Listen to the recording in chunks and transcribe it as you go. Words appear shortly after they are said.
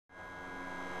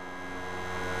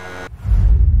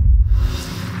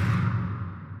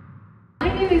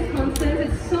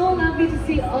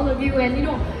you,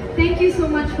 and thank you so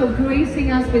much for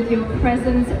gracing us with your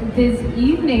presence this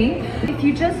evening. If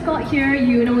you just got here,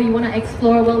 you want to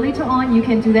explore, well, later on you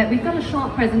can do that. We've got a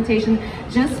short presentation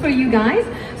just for you guys.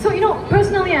 So,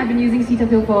 personally I've been using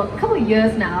Cetaphil for a couple of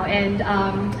years now, and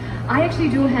I actually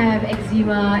do have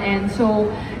eczema, and so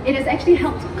it has actually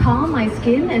helped calm my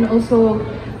skin, and also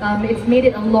it's made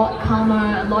it a lot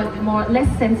calmer, a lot less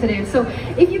sensitive. So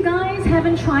if you guys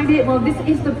haven't tried it, well, this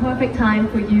is the perfect time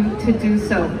for you to do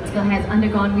so. So has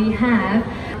undergone, we have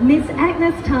Miss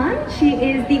Agnes Tan. She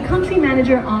is the country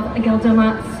manager of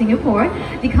Galderma Singapore,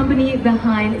 the company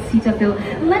behind Cetaphil.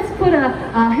 Let's put our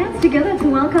hands together to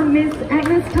welcome Miss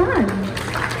Agnes Tan.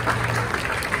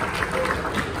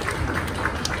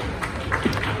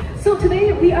 So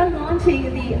today we are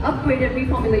launching the upgraded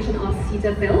reformulation of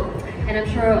Cetaphil, and I'm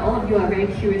sure all of you are very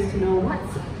curious to know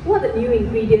what are the new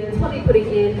ingredients, what are they putting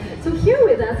in. So here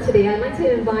with us today, I'd like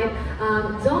to invite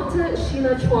Dr.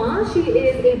 Sheila Chua. She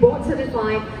is a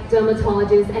board-certified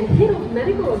dermatologist and head of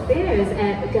medical affairs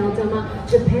at Galderma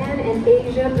Japan and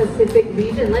Asia Pacific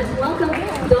region. Let's welcome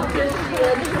Dr.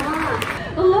 Sheila Chua.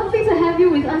 Lovely to have you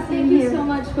with us. Thank you so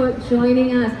much for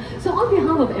joining us. So on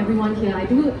behalf of everyone here, I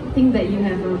do think that you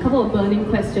have a couple of burning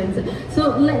questions.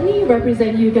 So let me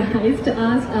represent you guys to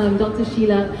ask Dr.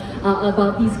 Sheila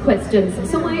about these questions.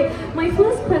 So my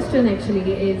first question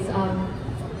actually is,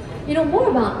 more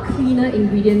about cleaner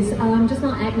ingredients. Just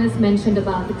now Agnes mentioned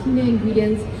about the cleaner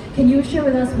ingredients. Can you share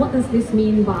with us what does this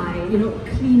mean by,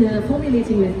 cleaner,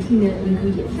 formulating with cleaner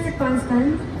ingredients? Sure,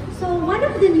 Constance. So one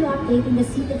of the new update in the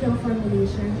Cetaphil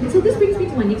formulation. So this brings me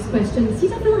to my next question.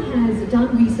 Cetaphil has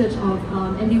done research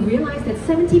and they realized that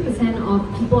 70%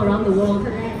 of people around the world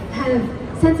have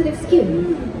sensitive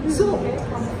skin. So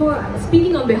for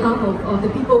speaking on behalf of the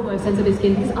people who have sensitive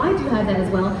skin, because I do have that as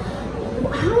well,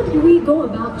 how do we go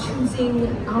about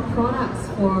choosing our products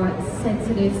for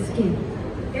sensitive skin?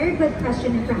 Very good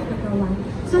question and practical one.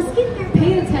 So skincare,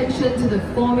 pay attention to the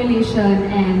formulation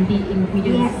and the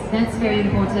ingredients. Yes. That's very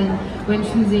important when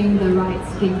choosing the right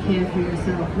skincare for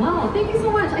yourself. Wow, thank you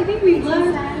so much. I think we've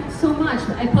learned so much.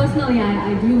 I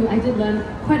did learn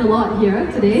quite a lot here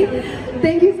today.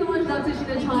 Thank you so much, Dr.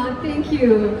 Sheila Chua. Thank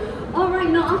you. Alright,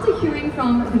 now after hearing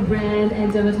from the brand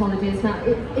and dermatologists, now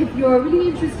if you're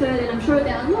really interested, and I'm sure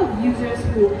there are a lot of users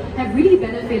who have really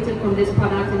benefited from this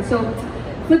product, and so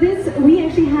for this, we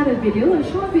actually had a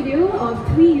short video of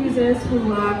 3 users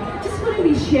who are just going to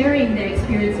be sharing their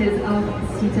experiences of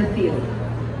Cetaphil.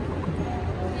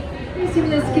 Very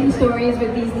similar skin stories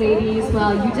with these ladies.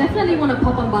 Well, you definitely want to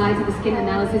pop on by to the skin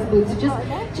analysis booth to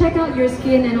just check out your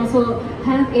skin and also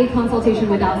have a consultation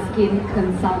with our skin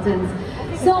consultants.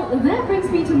 So that brings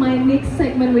me to my next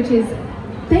segment, which is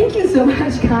thank you so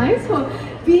much, guys, for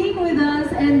being with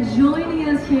us and joining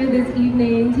us here this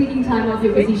evening, taking time off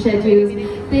your busy schedules.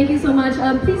 Thank you so much.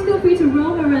 Please feel free to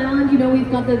roam around.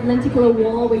 We've got the lenticular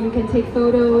wall where you can take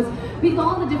photos. We've got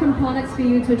all the different products for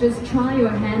you to just try your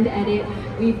hand at it.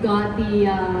 We've got the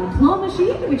claw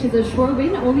machine, which is a sure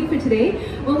win only for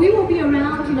today. Well, we will be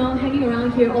around, hanging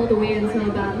around here all the way until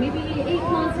about maybe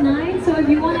 8:09. So if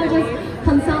you want to just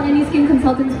consult any skin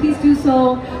consultants, please do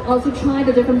so. Also try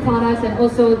the different products and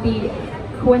also the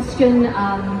question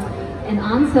and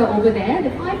answer over there. The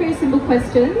 5 very simple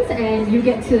questions, and you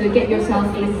get to get yourself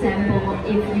a sample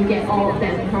if you get all of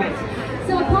them correct.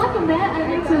 So apart from that,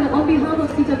 I'd like to, on behalf of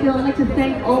Cetaphil, I'd like to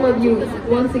thank all of you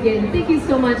once again. Thank you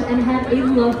so much and have a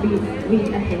lovely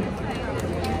week ahead.